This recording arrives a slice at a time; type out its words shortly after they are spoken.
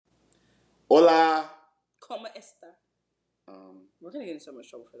Hola. ¿Cómo está? We're gonna get in so much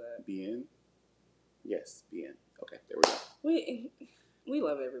trouble for that. Bien. Yes, bien. Okay, there we go. We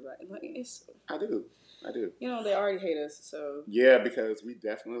love everybody. Like I do. You know, they already hate us, so yeah, because we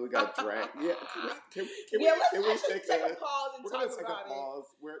definitely got dragged. Yeah, can we let's take a pause and we're talk gonna take about a pause.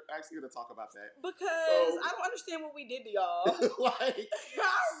 We're actually gonna talk about that because I don't understand what we did to y'all. like,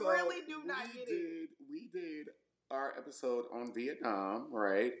 I really do not get it. We did our episode on Vietnam,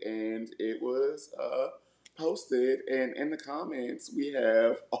 right? And it was posted, and in the comments we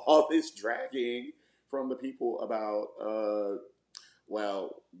have all this dragging from the people about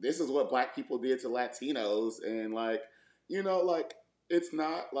well, this is what black people did to Latinos, and like, it's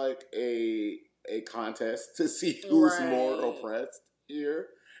not like a contest to see who's more oppressed here.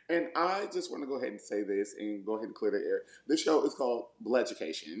 And I just want to go ahead and say this and go ahead and clear the air. This show is called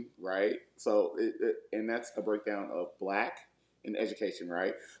Education, right? So, and that's a breakdown of black and education,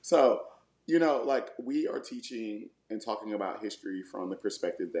 right? So, we are teaching and talking about history from the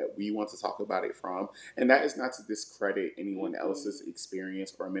perspective that we want to talk about it from. And that is not to discredit anyone else's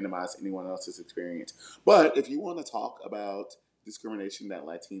experience or minimize anyone else's experience. But if you want to talk about discrimination that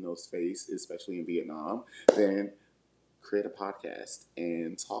Latinos face, especially in Vietnam, then create a podcast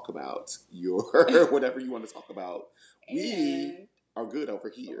and talk about your whatever you want to talk about. We are good over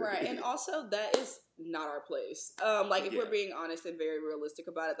here. Right. And also that is not our place. If we're being honest and very realistic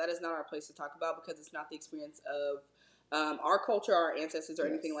about it, that is not our place to talk about because it's not the experience of our culture, our ancestors, or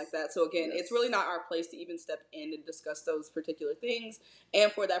anything like that. So again, it's really not our place to even step in and discuss those particular things. And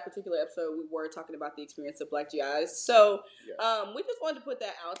for that particular episode, we were talking about the experience of Black GIs. So we just wanted to put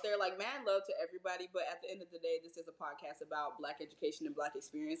that out there. Like, mad love to everybody, but at the end of the day, this is a podcast about Black education and Black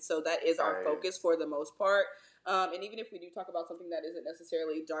experience. So that is our focus for the most part. And even if we do talk about something that isn't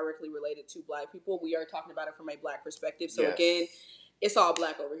necessarily directly related to Black people, we are talking about it from a Black perspective. So again, it's all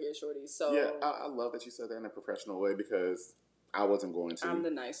Black over here, shorty. So yeah, I love that you said that in a professional way because I wasn't going to. I'm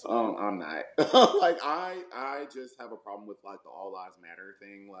the nice one. I'm not. I just have a problem with like the all lives matter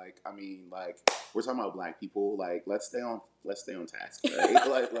thing. Like, I mean, like we're talking about Black people. Like, let's stay on task,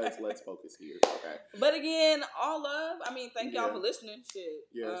 right? let's focus here. Okay. But again, all love. I mean, thank y'all for listening. Shit.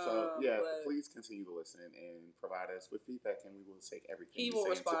 Yeah. Please continue to listen and provide us with feedback, and we will take everything. He will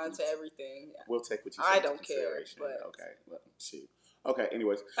respond to everything. We'll take what you say. I don't care. But... Okay. Well, shoot. Okay.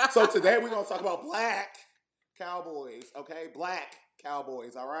 Anyways, so today we're gonna talk about Black Cowboys. Okay, Black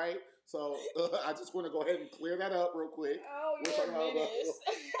Cowboys. All right. So I just want to go ahead and clear that up real quick. Oh, you're a menace.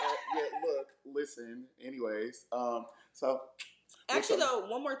 Look, listen. Anyways, so actually, though,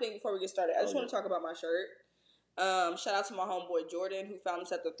 one more thing before we get started, I just want to talk about my shirt. Shout out to my homeboy Jordan who found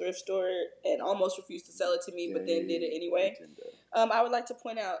this at the thrift store and almost refused to sell it to me, but then did it anyway. I would like to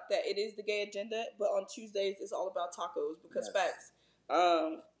point out that it is the gay agenda, but on Tuesdays it's all about tacos because facts.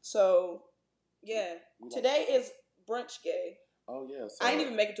 So yeah, today is brunch gay. Oh yeah, so I didn't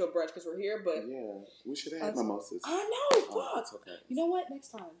even make it to a brunch because we're here, but yeah, we should have had mimosas. I know, fuck. It's okay. You know what? Next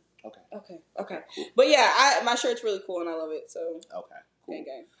time. Okay. Cool. But yeah, my shirt's really cool and I love it. So okay, cool.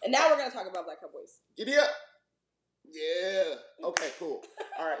 Gang. And now we're gonna talk about Black Cowboys. Giddy up. Yeah. Okay. Cool.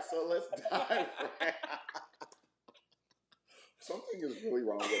 All right. So let's dive. Something is really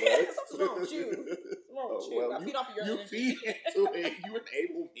wrong with us. What's wrong with you? Well, I feed off of your energy. You feed into it. You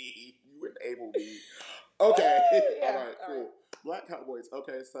enable me. Okay. All right. Cool. Black Cowboys.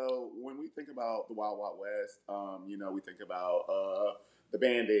 Okay. So when we think about the Wild Wild West, we think about the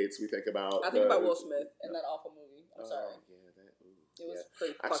Bandits. We think about. I think about Will Smith in that awful movie. I'm sorry. Yeah, it was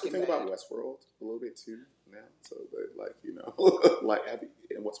pretty I actually fucking think bad. about Westworld a little bit too now. So, but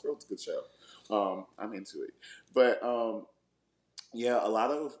and Westworld's a good show. I'm into it, but a lot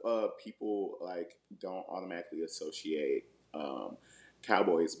of people don't automatically associate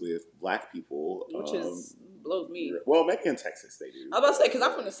cowboys with Black people, which blows me. Well, maybe in Texas they do. I was about to say because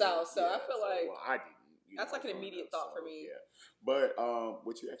I'm from the South, so I feel like I didn't. That's like an immediate thought for me. Yeah. But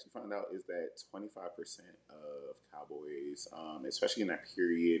what you actually find out is that 25% of cowboys, especially in that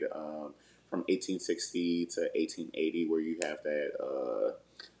period from 1860 to 1880, where you have that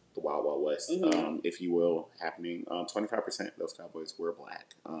the Wild Wild West, if you will, happening, 25% of those cowboys were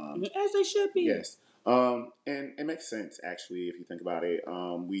Black. As they should be. Yes. And it makes sense, actually, if you think about it.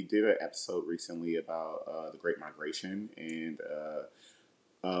 We did an episode recently about the Great Migration, and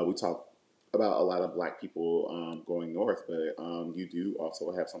we talked about a lot of Black people going north, but you do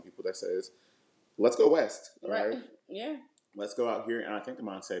also have some people that says, let's go west, right? Yeah. Let's go out here. And I think the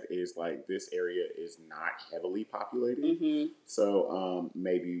mindset is like, this area is not heavily populated. So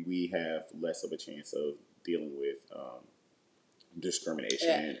maybe we have less of a chance of dealing with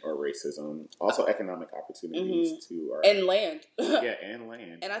discrimination or racism. Also, economic opportunities too, and land. And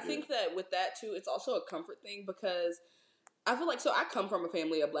land. And I think that with that too, it's also a comfort thing because I feel like, so I come from a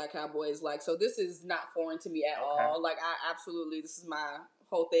family of Black Cowboys, like, so this is not foreign to me at all. Like, I absolutely, this is my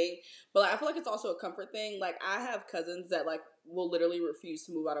whole thing. But like, I feel like it's also a comfort thing. Like, I have cousins that like will literally refuse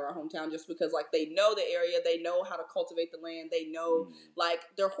to move out of our hometown just because like they know the area, they know how to cultivate the land, they know like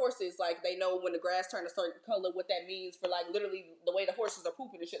their horses, like they know when the grass turns a certain color, what that means for like literally the way the horses are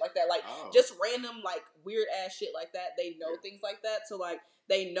pooping and shit like that. Like just random like weird ass shit like that. They know things like that. So like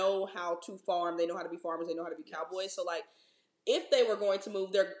they know how to farm, they know how to be farmers, they know how to be cowboys. So like if they were going to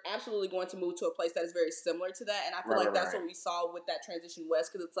move, they're absolutely going to move to a place that is very similar to that. And I feel like that's what we saw with that transition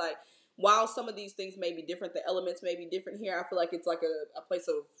west. Because it's like, while some of these things may be different, the elements may be different here, I feel like it's like a place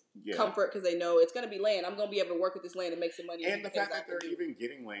of comfort because they know it's going to be land. I'm going to be able to work with this land and make some money. And the fact that they're even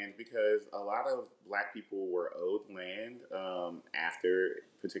getting land, because a lot of Black people were owed land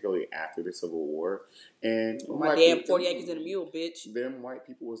particularly after the Civil War. And my damn 40 acres and a mule, bitch. Them white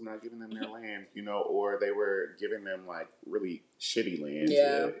people was not giving them their land, or they were giving them like really shitty land,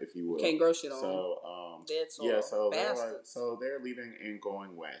 if you will. Can't grow shit on. So, dead soil. So they're leaving and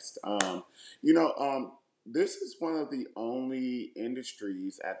going west. This is one of the only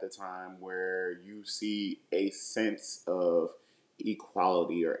industries at the time where you see a sense of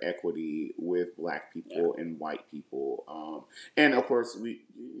equality or equity with Black people and white people. And of course, we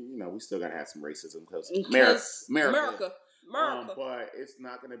still got to have some racism because America. But it's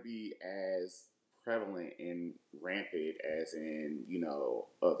not going to be as prevalent and rampant as in,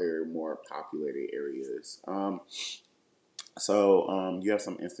 other more populated areas. So you have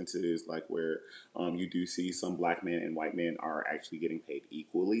some instances like where you do see some Black men and white men are actually getting paid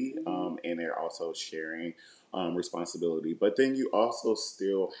equally, and they're also sharing responsibility. But then you also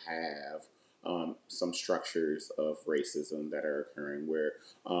still have some structures of racism that are occurring where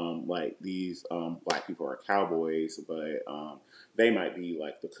like these Black people are cowboys, but they might be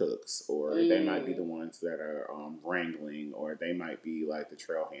like the cooks, or they might be the ones that are wrangling, or they might be like the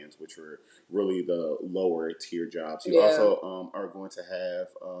trail hands, which are really the lower tier jobs. You also are going to have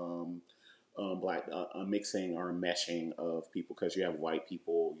Black mixing or meshing of people, because you have white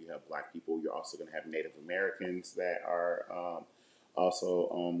people, you have Black people, you're also going to have Native Americans that are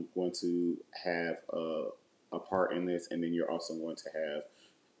also going to have a part in this, and then you're also going to have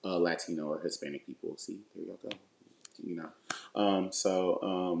Latino or Hispanic people. See, there you go.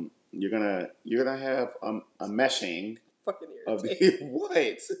 You're gonna have a meshing of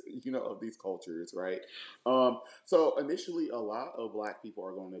of these cultures, right? So initially, a lot of Black people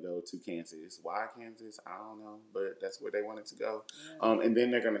are going to go to Kansas. Why Kansas? I don't know, but that's where they wanted to go. And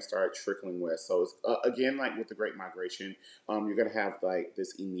then they're going to start trickling west. So it's, again, like with the Great Migration, you're going to have like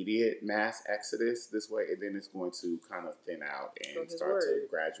this immediate mass exodus this way, and then it's going to kind of thin out and start to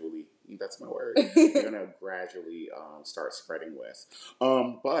gradually. That's my word. You're going to gradually start spreading west.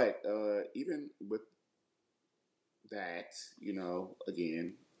 But even with that,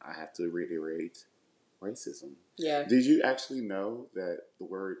 again, I have to reiterate racism. Yeah. Did you actually know that the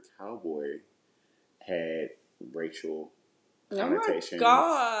word cowboy had racial connotations? Oh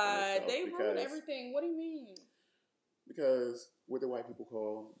my God. They ruined everything. What do you mean? Because what do white people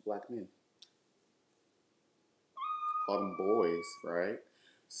call Black men? Call them boys, right?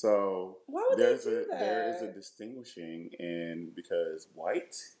 So why would they do that? There is a distinguishing, and because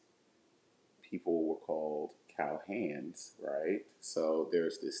white people were called cow hands, right? So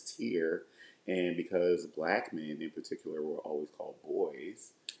there's this tier, and because Black men in particular were always called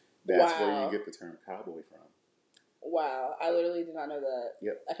boys, that's where you get the term cowboy from. Wow, I literally did not know that.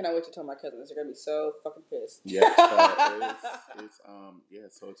 Yep. I cannot wait to tell my cousins. They're gonna be so fucking pissed. Yeah,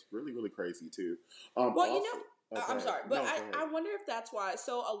 so it's really, really crazy too. I'm sorry, but I wonder if that's why.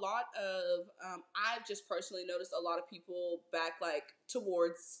 So a lot of I've just personally noticed a lot of people back like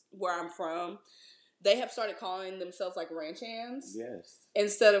towards where I'm from, they have started calling themselves like ranch hands,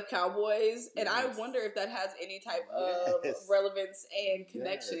 instead of cowboys, and I wonder if that has any type of relevance and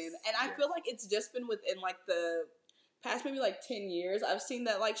connection. And I feel like it's just been within like the past maybe like 10 years I've seen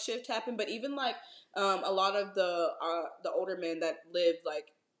that like shift happen. But even like a lot of the older men that live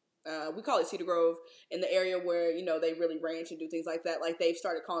like we call it Cedar Grove, in the area where they really ranch and do things like that, like they've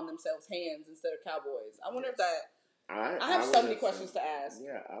started calling themselves hands instead of cowboys. I wonder if that I have so many questions to ask.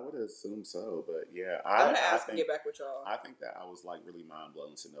 Yeah, I would assume so, but I'm gonna ask and get back with y'all. I think that I was like really mind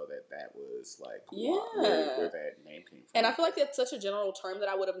blown to know that was like where that name came from. And I feel like that's such a general term that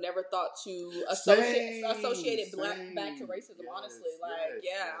I would have never thought to associate it back to racism. Honestly,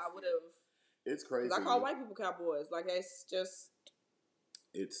 I would have. It's crazy. I call white people cowboys. Like it's just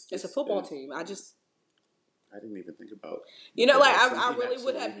it's a football team. I didn't even think about. Like I really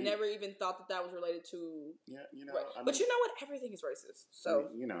would have never even thought that was related to. Yeah, but you know what? Everything is racist. So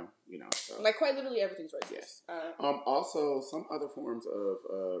So. Like quite literally everything's racist. Yes. Also, some other forms of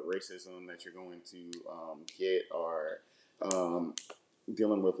racism that you're going to get are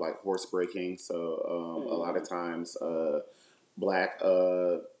dealing with like horse breaking. So a lot of times, black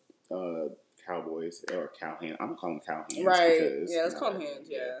cowboys or cowhands. I'm gonna call them cowhands, right? Because let's call them hands.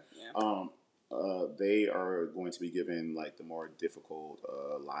 They are going to be given like the more difficult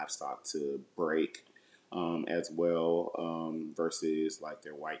livestock to break. As well, versus like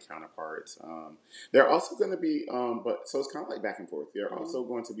their white counterparts. They're also going to be, but so it's kind of like back and forth. They're also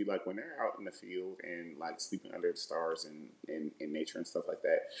going to be like when they're out in the field and like sleeping under the stars and in nature and stuff like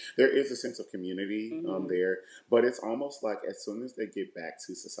that. There is a sense of community there, but it's almost like as soon as they get back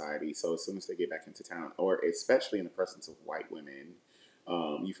to society, so as soon as they get back into town, or especially in the presence of white women.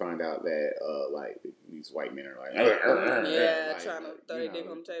 You find out that like these white men are like like, trying to throw their dick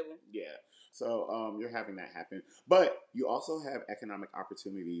on the table. Yeah. So you're having that happen. But you also have economic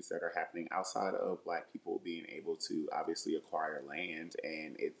opportunities that are happening outside of black people being able to obviously acquire land,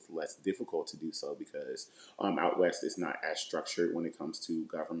 and it's less difficult to do so because out west it's not as structured when it comes to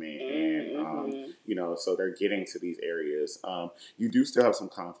government and so they're getting to these areas. You do still have some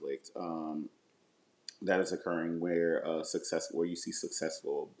conflict. That is occurring where where you see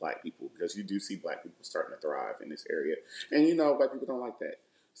successful black people, because you do see black people starting to thrive in this area, and black people don't like that.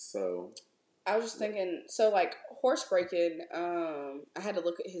 So I was just thinking, so like horse breaking, I had to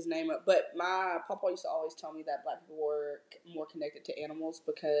look at his name up, but my papa used to always tell me that black people were more connected to animals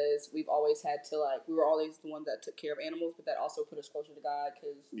because we've always had to we were always the one that took care of animals, but that also put us closer to God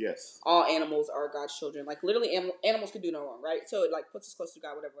because all animals are God's children. Like literally animals can do no wrong, right? So it like puts us close to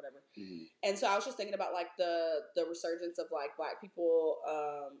God, whatever. Mm-hmm. And so I was just thinking about like the resurgence of like black people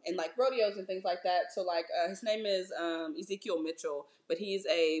and like rodeos and things like that. So like his name is Ezekiel Mitchell, but he's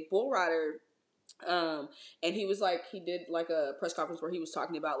a bull rider. And he was like, he did like a press conference where he was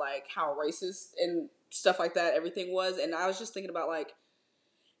talking about like how racist and stuff like that everything was, and I was just thinking about like,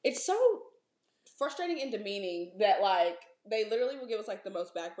 it's so frustrating and demeaning that like they literally will give us like the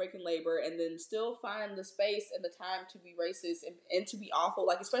most backbreaking labor and then still find the space and the time to be racist and to be awful,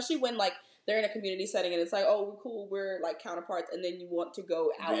 like especially when like they're in a community setting and it's like, oh, we're cool, we're like counterparts, and then you want to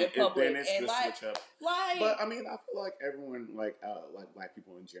go out in public and like, but I mean, I feel like everyone like black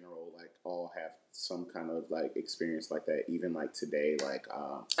people in general like all have some kind of like experience like that, even like today, like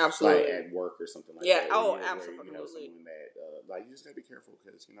absolutely, like at work or something like that. Yeah, oh, where absolutely. You have someone that like you just gotta be careful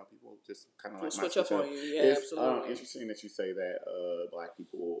because people just kind of like switch up on you. Yeah, it's, absolutely. Interesting that you say that black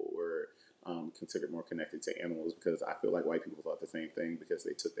people were considered more connected to animals, because I feel like white people thought the same thing because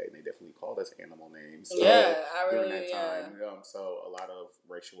they took that and they definitely called us animal names. During that time. So a lot of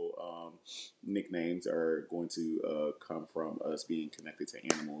racial nicknames are going to come from us being connected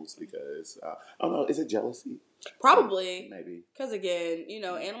to animals because I don't know. Is it jealousy? Probably, maybe, because again,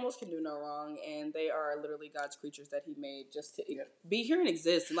 animals can do no wrong, and they are literally God's creatures that He made just to be here and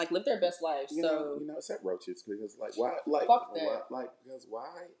exist and like live their best life. Except roaches, because like why, fuck that, because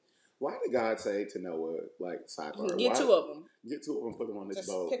why did God say to Noah, like, sidebar, get two of them, put them on this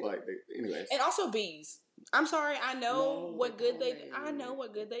boat, like, anyways, and also bees. I'm sorry, I know what good they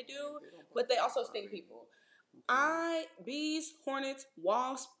do, but they also sting people. Bees, hornets,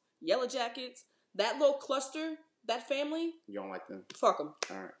 wasps, yellow jackets, that little cluster, that family. You don't like them? Fuck them.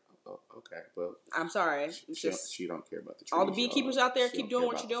 All right. Oh, okay, well, I'm sorry. She don't care about the trees. All the beekeepers out there, keep doing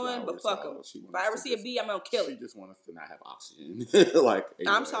what you're doing, but fuck them. If I ever see a bee, I'm gonna kill it. She just wants us to not have oxygen. Like,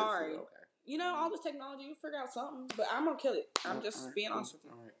 I'm sorry. Okay. All this technology, you figure out something, but I'm gonna kill it. I'm just being honest with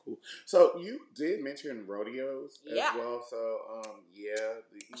you. All right, cool. So you did mention rodeos as well. So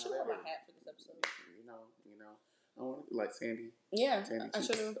I should wear my hat for this episode. I want like Sandy. Yeah, Sandy I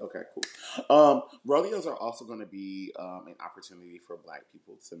should have. Okay, cool. Rodeos are also going to be an opportunity for black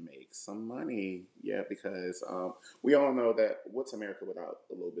people to make some money. Yeah, because we all know that what's America without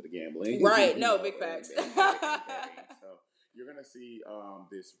a little bit of gambling? Right. No, big facts. So you're going to see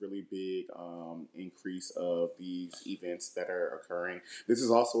this really big increase of these events that are occurring. This is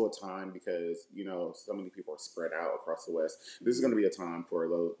also a time because, so many people are spread out across the West. This is going to be a time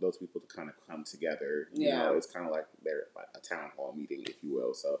for those people to kind of come together. It's kind of like they're like a town hall meeting, if you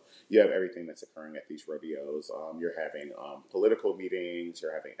will. So you have everything that's occurring at these rodeos. You're having political meetings.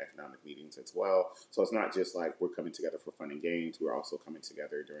 You're having economic meetings as well. So it's not just like we're coming together for fun and games. We're also coming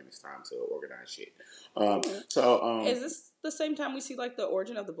together during this time to organize shit. Is this the same time we see like the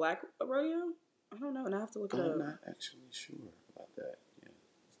origin of the black rodeo? I don't know, and I have to look it up. I'm not actually sure about that. Yeah,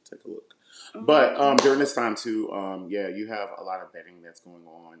 let's take a look. But during this time too, yeah, you have a lot of betting that's going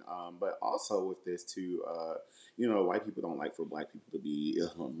on. But also with this too, white people don't like for black people to be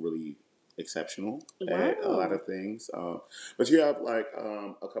really exceptional at a lot of things. But you have like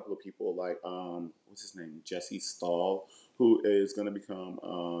a couple of people like what's his name, Jesse Stahl, who is going to become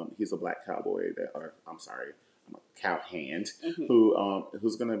he's a black cowboy I'm sorry, I'm a cowhand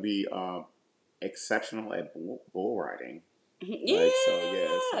who's going to be exceptional at bull riding. Yeah, like so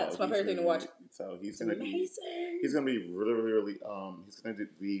that's my favorite thing to watch. So he's gonna be really really he's gonna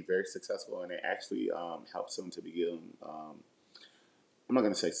be very successful, and it actually helps him to begin. I'm not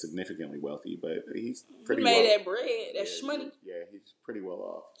gonna say significantly wealthy, but he's pretty. He made that bread, that shmoney. Yeah, he's pretty well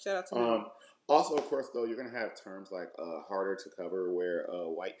off. Shout out to him. Also, of course, though, you're gonna have terms like harder to cover, where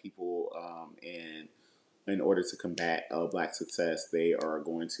white people and in order to combat black success, they are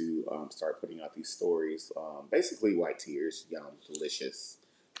going to start putting out these stories, basically white tears, yum, delicious,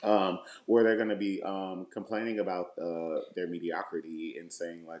 where they're going to be complaining about their mediocrity and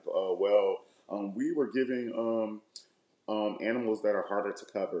saying like, oh, well, we were giving animals that are harder to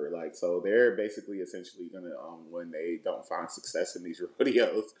cover. Like, so they're basically essentially going to, when they don't find success in these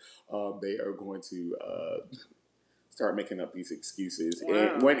rodeos, they are going to start making up these excuses. Wow.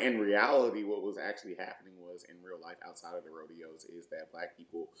 And when in reality, what was actually happening was in real life outside of the rodeos is that black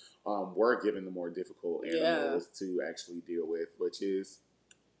people were given the more difficult animals to actually deal with, which is,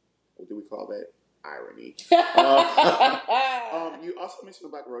 what do we call that? Irony. You also mentioned the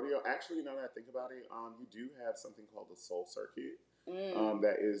Black Rodeo. Actually, now that I think about it, you do have something called the Soul Circuit.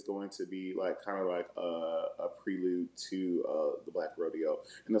 That is going to be like kind of like a prelude to the Black Rodeo,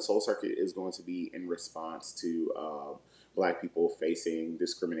 and the Soul Circuit is going to be in response to black people facing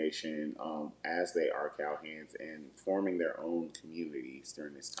discrimination as they are cowhands and forming their own communities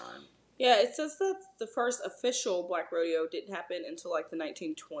during this time. Yeah, it says that the first official Black Rodeo didn't happen until like the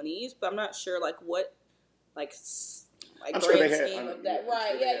 1920s, but I'm not sure like what like grand sure scheme of that.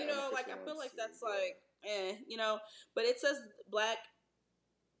 Right? Sure yeah, like I feel like that's like but it says black.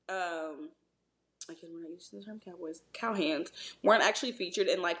 I guess we're not using the term cowboys. Cowhands weren't actually featured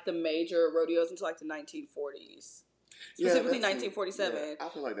in like the major rodeos until like the 1940s. Specifically 1947. I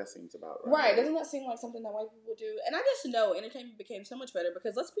feel like that seems about right. Doesn't that seem like something that white people do? And I just know entertainment became so much better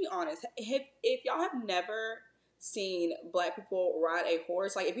because let's be honest, if y'all have never seen black people ride a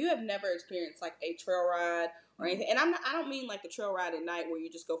horse, like if you have never experienced like a trail ride or anything, and I don't mean like the trail ride at night where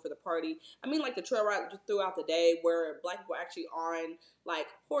you just go for the party. I mean like the trail ride throughout the day where black people are actually on like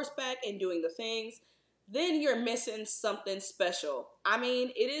horseback and doing the things. Then you're missing something special. I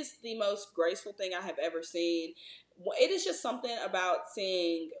mean, it is the most graceful thing I have ever seen. It is just something about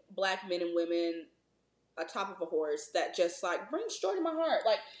seeing black men and women atop of a horse that just like brings joy to my heart.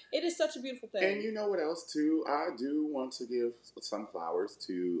 Like it is such a beautiful thing. And you know what else too? I do want to give some flowers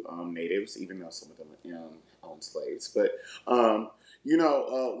to natives, even though some of them own slaves. But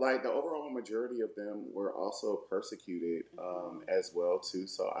like the overall majority of them were also persecuted as well too.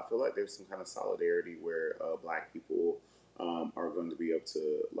 So I feel like there's some kind of solidarity where black people are going to be able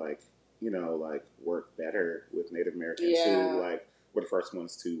to like work better with Native Americans who like were the first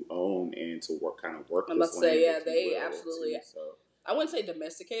ones to own and to work I must say, they absolutely. So I wouldn't say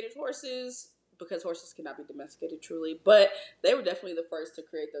domesticated horses because horses cannot be domesticated truly, but they were definitely the first to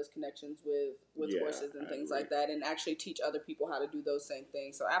create those connections with horses and things like that, and actually teach other people how to do those same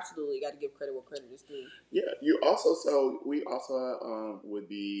things. So absolutely, got to give credit where credit is due. Yeah, we also would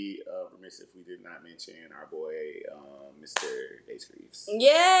be remiss if we did not mention our boy Mr. Bass Reeves.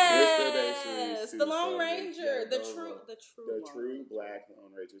 Yes, Mr. Bass Reeves, the Lone Ranger, the true black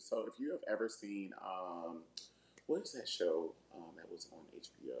Lone Ranger. So if you have ever seen what is that show that was on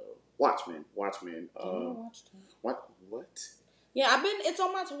HBO? Watchmen. What? Yeah, it's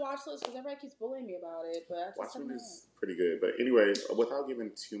on my to watch list because everybody keeps bullying me about it. But Watchmen is pretty good. But anyways, without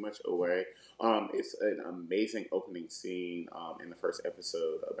giving too much away, it's an amazing opening scene in the first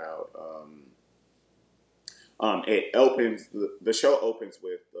episode about. It opens the show opens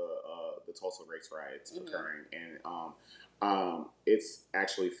with the Tulsa race riots occurring, and it's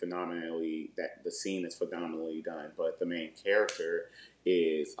actually phenomenally the scene is phenomenally done. But the main character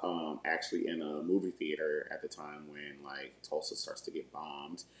is actually in a movie theater at the time when like Tulsa starts to get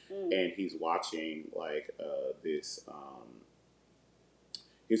bombed, and he's watching like this.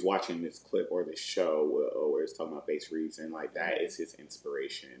 He's watching this clip or this show where it's talking about Bass Reeves, and like that is his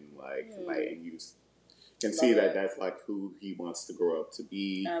inspiration. And you can see that that's like who he wants to grow up to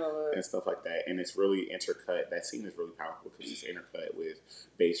be and stuff like that. And it's really intercut. That scene is really powerful because it's intercut with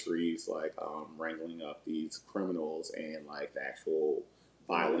Bass Reeves like wrangling up these criminals and like the actual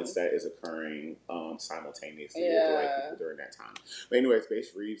violence that is occurring simultaneously with the white people during that time. But anyways,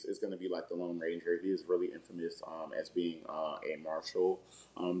 Bass Reeves is going to be like the Lone Ranger. He is really infamous as being a marshal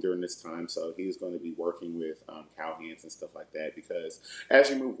during this time. So he's going to be working with cowhands and stuff like that, because as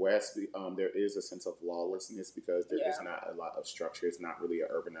you move west, there is a sense of lawlessness because there is not a lot of structure. It's not really an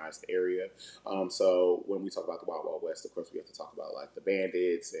urbanized area. So when we talk about the Wild Wild West, of course, we have to talk about like the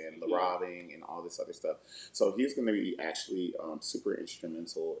bandits and the robbing and all this other stuff. So he's going to be actually super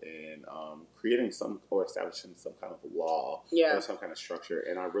instrumental in creating or establishing some kind of law or some kind of structure.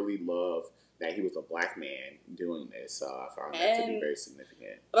 And I really love that he was a black man doing this. I found that to be very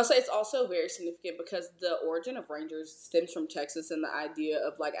significant. I'll say it's also very significant because the origin of Rangers stems from Texas, and the idea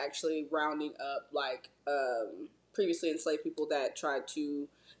of like actually rounding up like previously enslaved people that tried to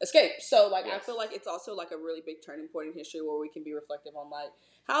escape. So like I feel like it's also like a really big turning point in history where we can be reflective on like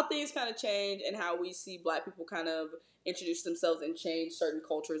how things kind of change and how we see black people kind of introduce themselves and change certain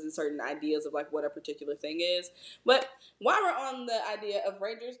cultures and certain ideas of like what a particular thing is. But while we're on the idea of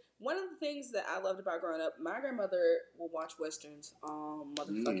Rangers, one of the things that I loved about growing up, my grandmother will watch Westerns all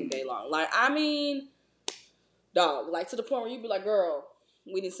motherfucking day long. Like, I mean, dog, like to the point where you'd be like, girl,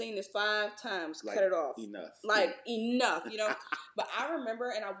 we done seen this 5 times, like, cut it off. Enough. Like, enough, you know? But I remember,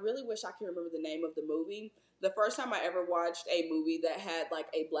 and I really wish I could remember the name of the movie. The first time I ever watched a movie that had like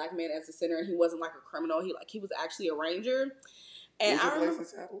a black man as the center, and he wasn't like a criminal. He was actually a ranger. And was it Blazing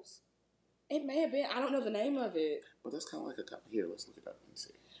Saddles? It may have been. I don't know the name of it. But that's kind of like here. Let's look it up and see.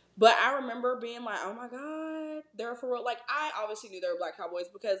 But I remember being like, oh my God, they're for real. Like, I obviously knew they were black cowboys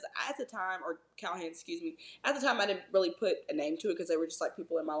because at the time, or cowhands, excuse me, at the time I didn't really put a name to it because they were just like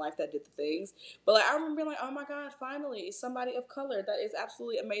people in my life that did the things. But like, I remember being like, oh my God, finally, somebody of color that is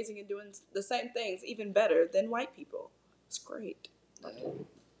absolutely amazing and doing the same things, even better than white people. It's great.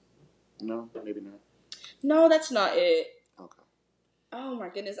 No, maybe not. No, that's not it. Okay. Oh my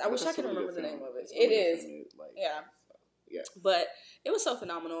goodness. I wish I could remember the name of it. It is. Yeah. Yeah. But it was so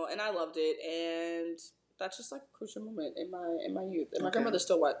phenomenal, and I loved it, and that's just like a crucial moment in my youth. And my grandmother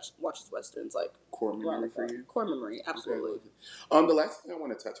still watches Westerns, like core memory for you. Core memory, absolutely. Okay. The last thing I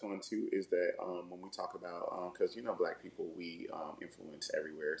want to touch on too is that when we talk about because black people, we influence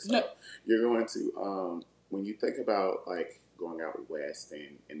everywhere. So you're going to when you think about like going out west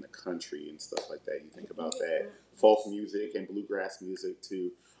and in the country and stuff like that, you think about that folk music and bluegrass music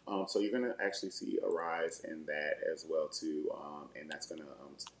too. So you're going to actually see a rise in that as well too, and that's going to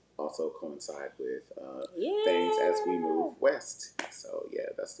also coincide with things as we move west. So yeah,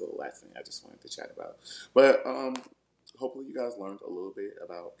 that's the last thing I just wanted to chat about. But hopefully you guys learned a little bit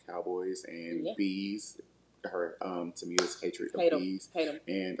about cowboys and bees. To me, it's hatred of bees,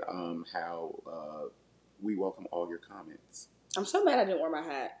 and how we welcome all your comments. I'm so mad I didn't wear my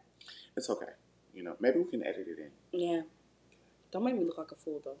hat. It's okay. Maybe we can edit it in. Yeah. Don't make me look like a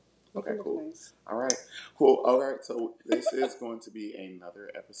fool, though. Okay, cool. Nice. All right, cool. All right, so this is going to be another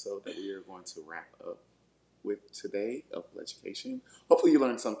episode that we are going to wrap up with today of Education. Hopefully you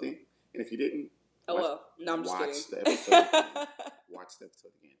learned something. And if you didn't, no, I'm just kidding. The episode again. Watch the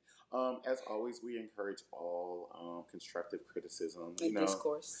episode again. As always, we encourage all constructive criticism. And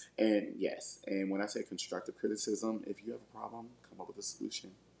discourse. And yes, and when I say constructive criticism, if you have a problem, come up with a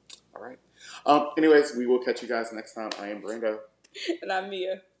solution. All right. Anyways, we will catch you guys next time. I am Brenda. And I'm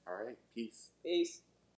Mia. All right. Peace. Peace.